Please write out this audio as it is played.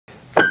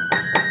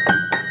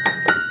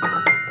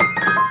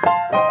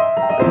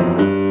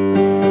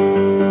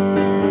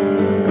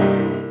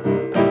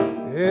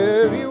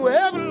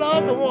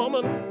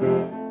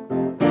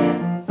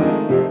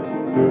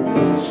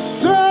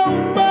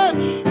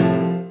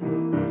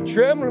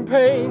trembling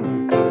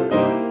pain.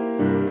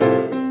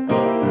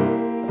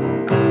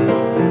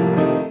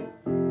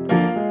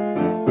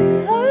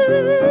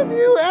 Have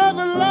you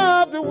ever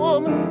loved a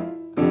woman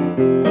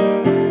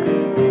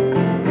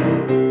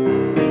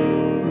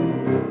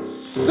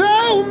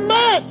so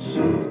much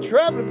the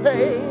trembling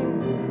pain?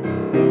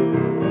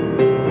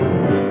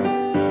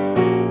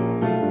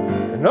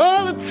 And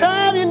all the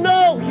time you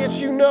know,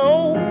 yes you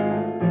know,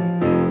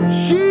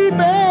 she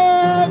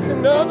bears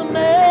another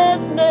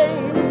man's name.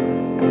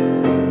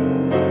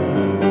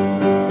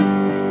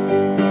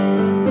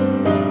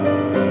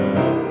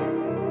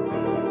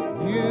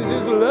 You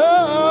just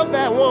love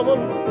that woman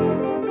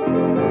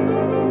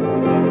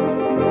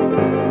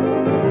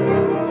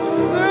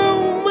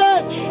so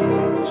much,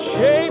 it's a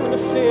shame and a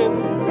sin.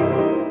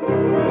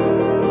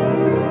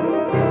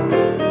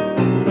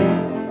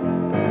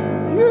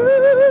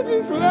 You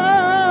just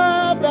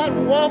love that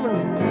woman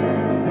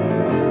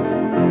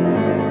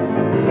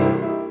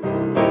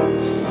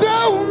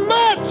so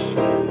much,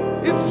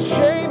 it's a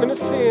shame and a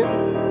sin.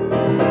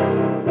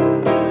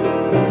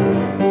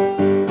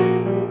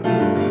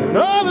 And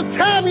all the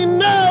time you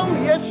know,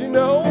 yes you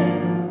know,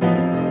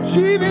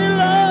 she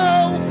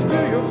belongs to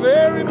your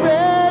very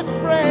best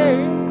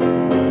friend.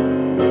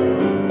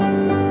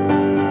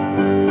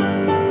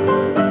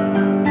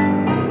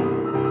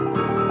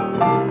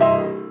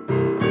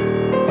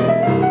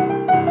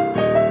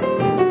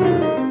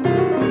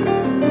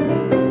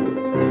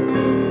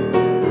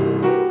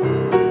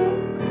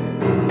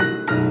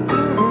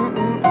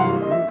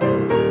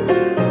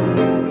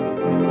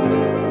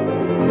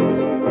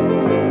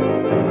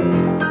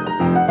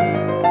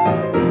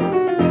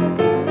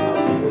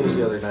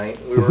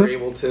 Were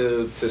able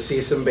to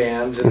see some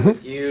bands, and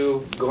with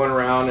you going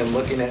around and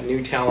looking at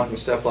new talent and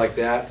stuff like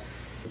that,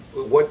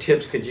 what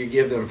tips could you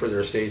give them for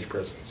their stage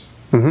presence?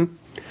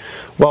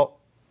 Well,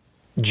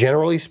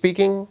 generally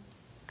speaking,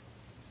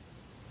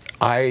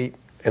 I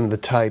am the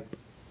type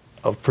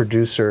of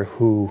producer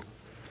who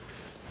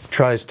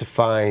tries to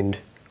find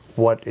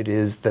what it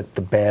is that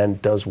the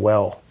band does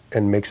well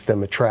and makes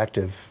them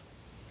attractive,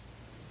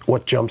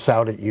 what jumps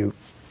out at you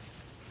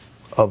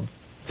of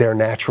their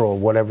natural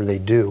whatever they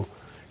do,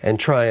 and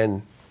try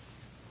and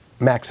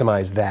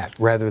maximize that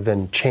rather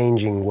than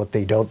changing what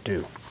they don't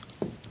do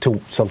to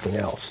something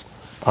else.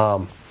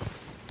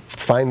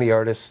 Find the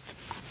artist,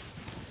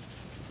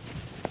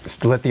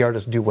 let the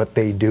artist do what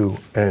they do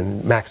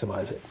and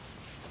maximize it,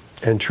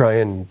 and try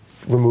and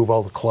remove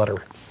all the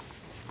clutter.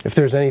 If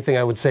there's anything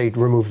I would say,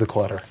 remove the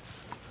clutter.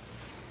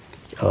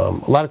 A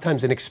lot of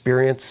times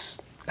inexperience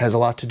has a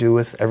lot to do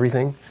with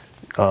everything,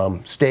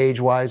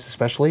 stage-wise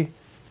especially.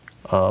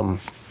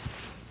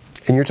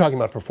 And you're talking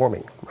about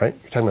performing, right?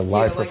 You're talking about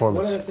live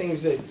performance. One of the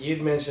things that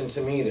you'd mentioned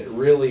to me that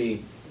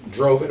really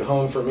drove it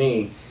home for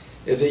me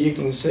is that you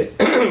can say,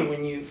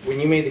 when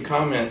you made the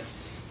comment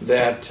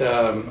that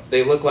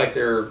they look like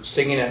they're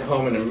singing at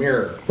home in a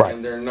mirror, right,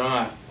 and they're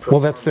not performing.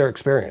 Well, that's their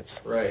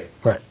experience. Right.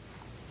 Right.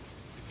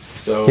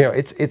 So, you know,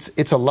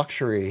 it's a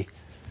luxury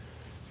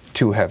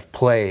to have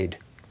played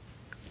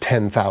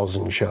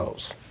 10,000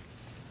 shows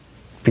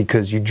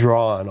because you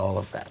draw on all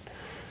of that.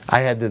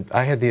 I had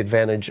the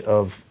advantage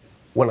of,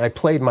 when I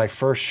played my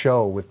first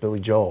show with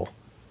Billy Joel,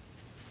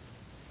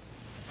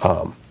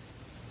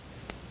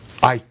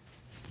 I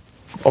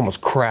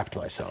almost crapped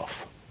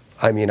myself.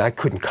 I mean, I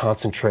couldn't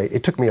concentrate.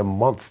 It took me a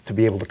month to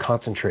be able to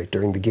concentrate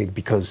during the gig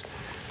because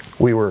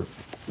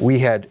we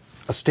had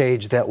a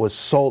stage that was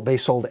sold. They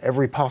sold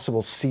every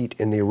possible seat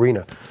in the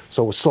arena,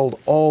 so it was sold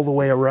all the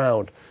way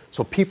around.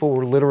 So people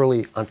were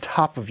literally on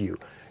top of you,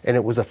 and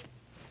it was a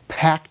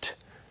packed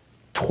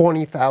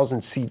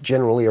 20,000 seat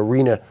generally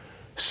arena,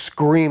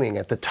 screaming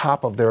at the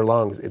top of their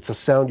lungs. It's a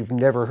sound you've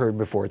never heard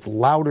before. It's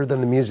louder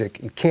than the music.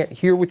 You can't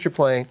hear what you're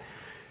playing.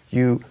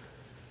 You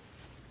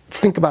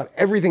think about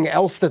everything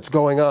else that's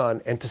going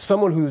on, and to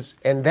someone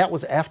and that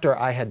was after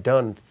I had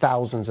done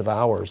thousands of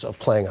hours of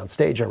playing on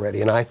stage already,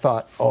 and I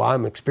thought, oh,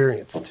 I'm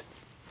experienced.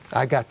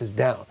 I got this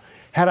down.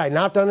 Had I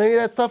not done any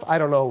of that stuff, I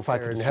don't know if I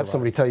could have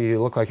somebody tell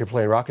you look like you're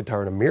playing rock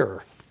guitar in a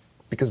mirror,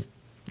 because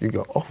you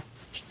go, oh,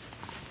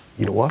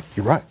 you know what,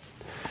 you're right.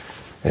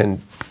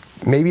 And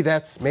maybe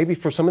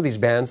for some of these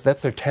bands,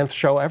 that's their 10th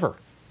show ever.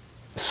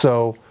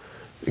 So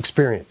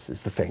experience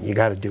is the thing. You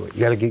got to do it. You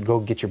got to go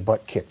get your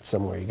butt kicked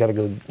somewhere. You got to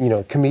go, you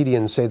know,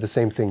 comedians say the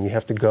same thing. You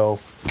have to go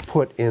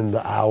put in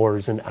the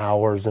hours and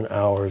hours and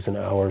hours and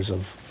hours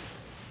of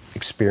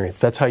experience.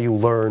 That's how you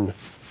learn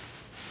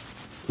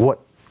what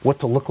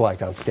to look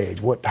like on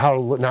stage,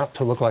 how not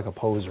to look like a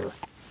poser,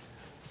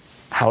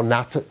 how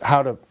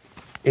to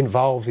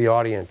involve the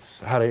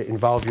audience, how to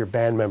involve your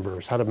band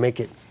members, how to make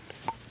it,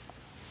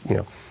 you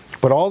know.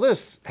 But all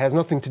this has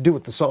nothing to do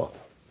with the song,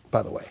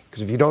 by the way,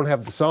 because if you don't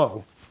have the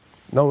song,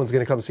 no one's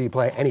going to come see you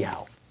play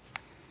anyhow.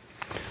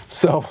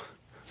 So.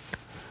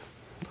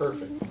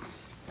 Perfect.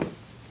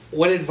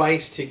 What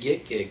advice to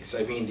get gigs?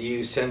 I mean, do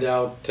you send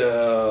out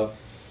mass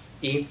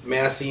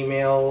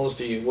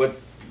emails? What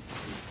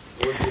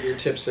are your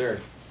tips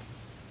there?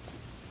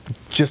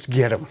 Just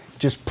get them.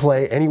 Just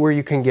play anywhere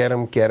you can get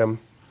them. Get them.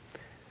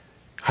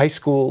 High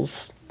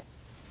schools,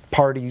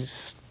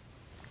 parties.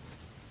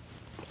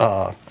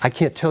 I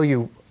can't tell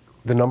you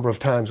the number of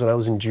times when I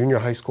was in junior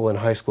high school and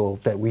high school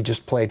that we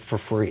just played for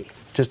free,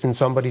 just in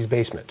somebody's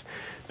basement.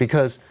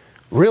 Because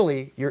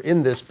really, you're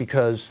in this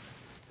because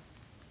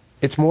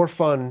it's more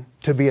fun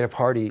to be at a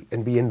party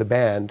and be in the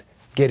band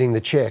getting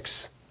the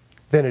chicks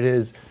than it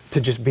is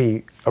to just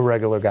be a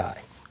regular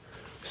guy.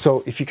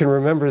 So if you can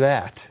remember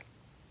that,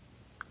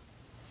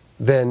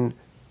 then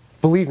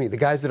believe me, the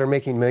guys that are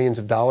making millions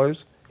of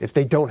dollars, if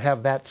they don't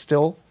have that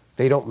still,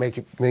 they don't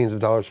make millions of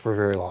dollars for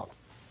very long.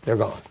 They're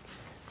gone.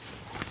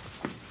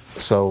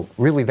 So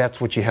really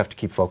that's what you have to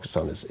keep focused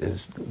on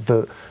is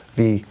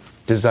the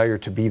desire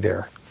to be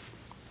there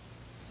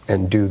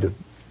and do the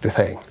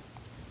thing.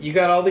 You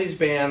got all these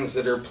bands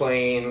that are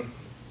playing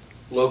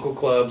local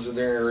clubs in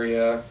their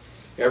area.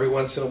 Every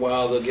once in a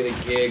while they'll get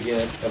a gig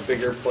at a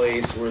bigger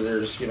place where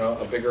there's, you know,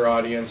 a bigger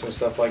audience and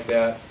stuff like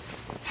that.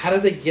 How do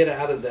they get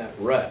out of that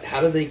rut?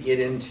 How do they get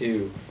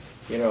into,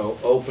 you know,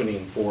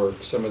 opening for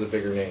some of the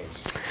bigger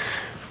names?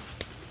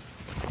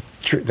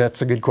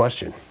 That's a good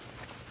question.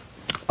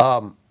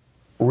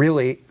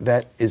 Really,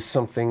 that is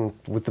something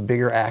with the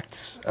bigger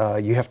acts.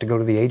 You have to go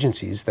to the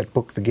agencies that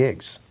book the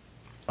gigs,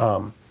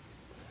 and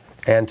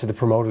to the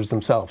promoters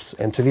themselves,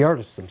 and to the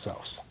artists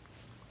themselves.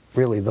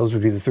 Really, those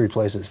would be the three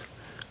places.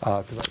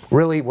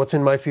 Really, what's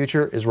in my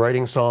future is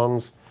writing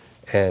songs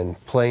and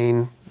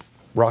playing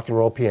rock and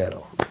roll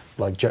piano,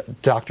 like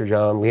Dr.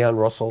 John, Leon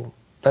Russell.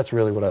 That's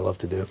really what I love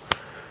to do.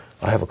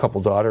 I have a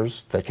couple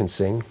daughters that can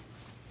sing,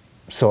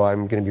 so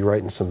I'm going to be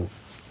writing some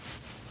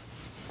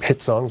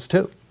hit songs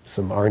too,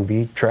 some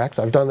R&B tracks.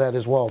 I've done that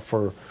as well.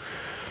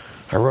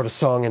 I wrote a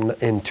song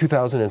in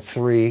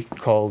 2003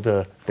 called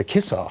The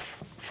Kiss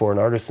Off for an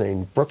artist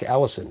named Brooke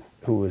Allison,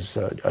 who was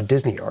a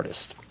Disney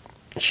artist.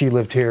 She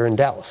lived here in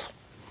Dallas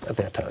at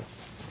that time.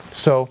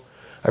 So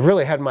I've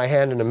really had my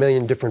hand in a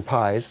million different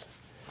pies,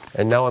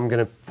 and now I'm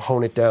going to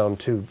hone it down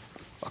to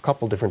a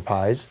couple different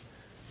pies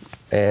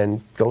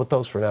and go with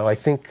those for now. I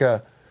think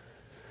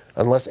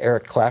unless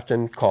Eric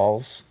Clapton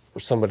calls or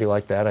somebody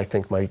like that, I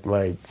think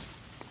my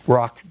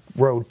rock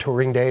road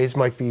touring days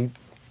might be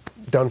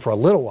done for a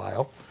little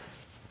while.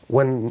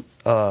 When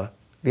the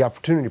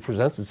opportunity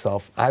presents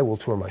itself, I will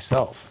tour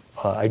myself.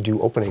 I do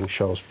opening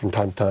shows from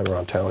time to time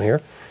around town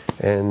here,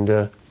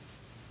 and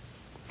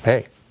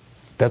hey,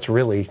 that's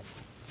really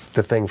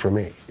the thing for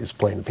me, is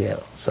playing the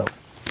piano. So,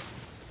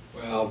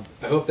 well,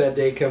 I hope that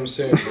day comes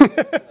soon.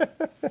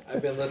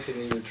 I've been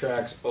listening to your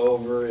tracks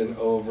over and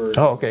over.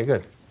 Oh, okay,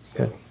 good.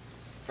 So, Good.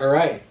 All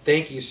right,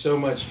 thank you so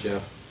much,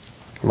 Jeff.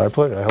 My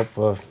pleasure. I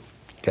hope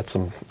get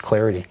some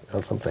clarity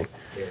on something.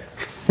 Yeah.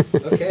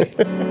 Okay.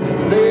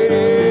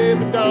 Lady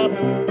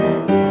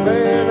Madonna,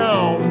 laying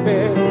on the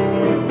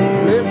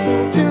bed,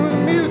 listen to the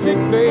music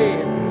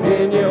playing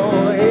in your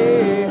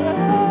head.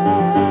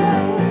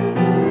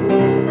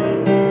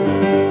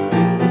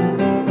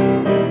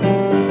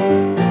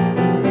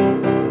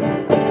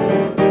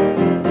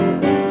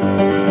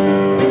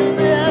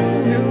 Tuesday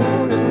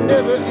afternoon is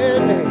never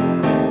ending.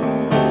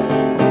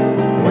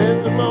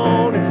 Wednesday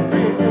morning,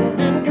 premium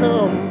didn't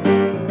come.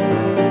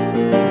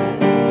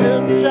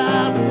 Tim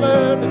tried to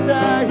learn to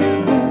tie his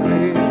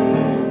bootleg.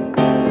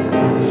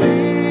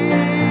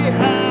 See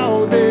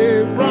how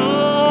they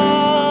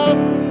run.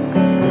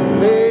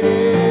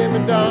 Lady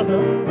Madonna,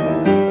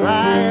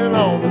 lying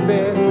on the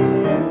bed,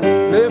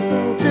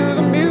 listen to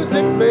the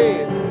music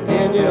playing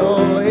in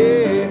your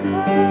head.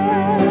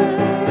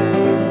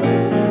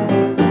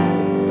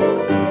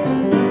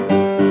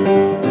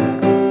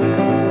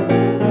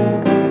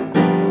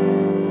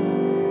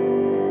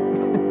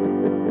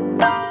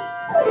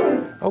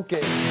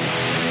 Okay.